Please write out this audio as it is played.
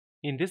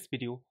In this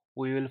video,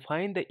 we will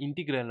find the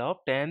integral of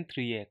tan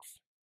 3x.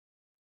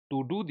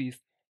 To do this,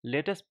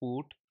 let us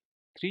put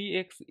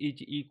 3x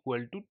is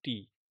equal to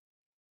t.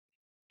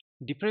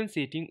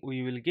 Differentiating,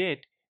 we will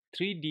get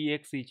 3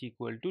 dx is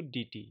equal to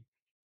dt.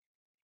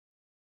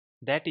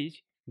 That is,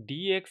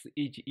 dx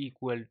is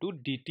equal to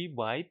dt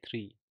by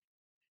 3.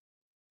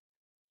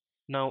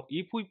 Now,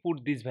 if we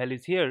put these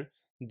values here,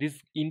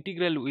 this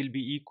integral will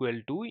be equal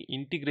to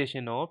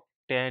integration of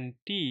tan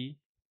t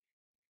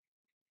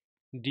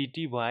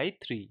dt by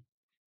 3.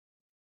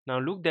 Now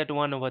look, that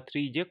 1 over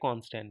 3 is a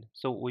constant,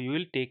 so we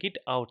will take it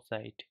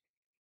outside.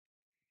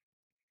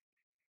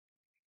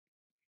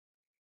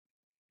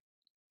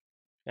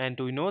 And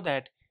we know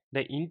that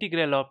the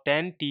integral of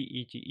tan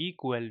t is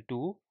equal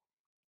to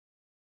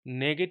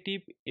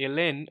negative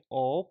ln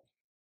of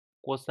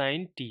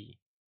cosine t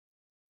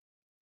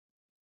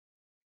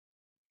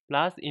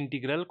plus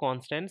integral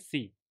constant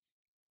c.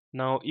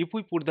 Now if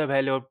we put the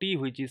value of t,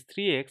 which is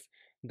 3x,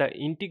 the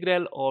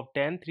integral of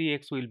tan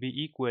 3x will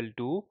be equal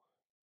to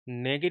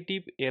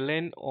negative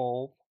ln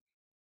of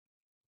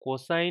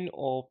cosine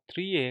of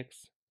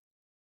 3x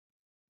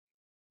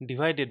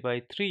divided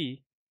by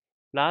 3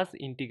 plus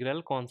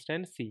integral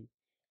constant c,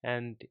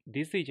 and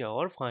this is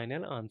our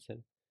final answer.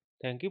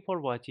 Thank you for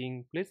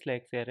watching. Please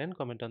like, share and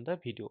comment on the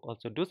video.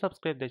 Also do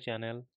subscribe the channel.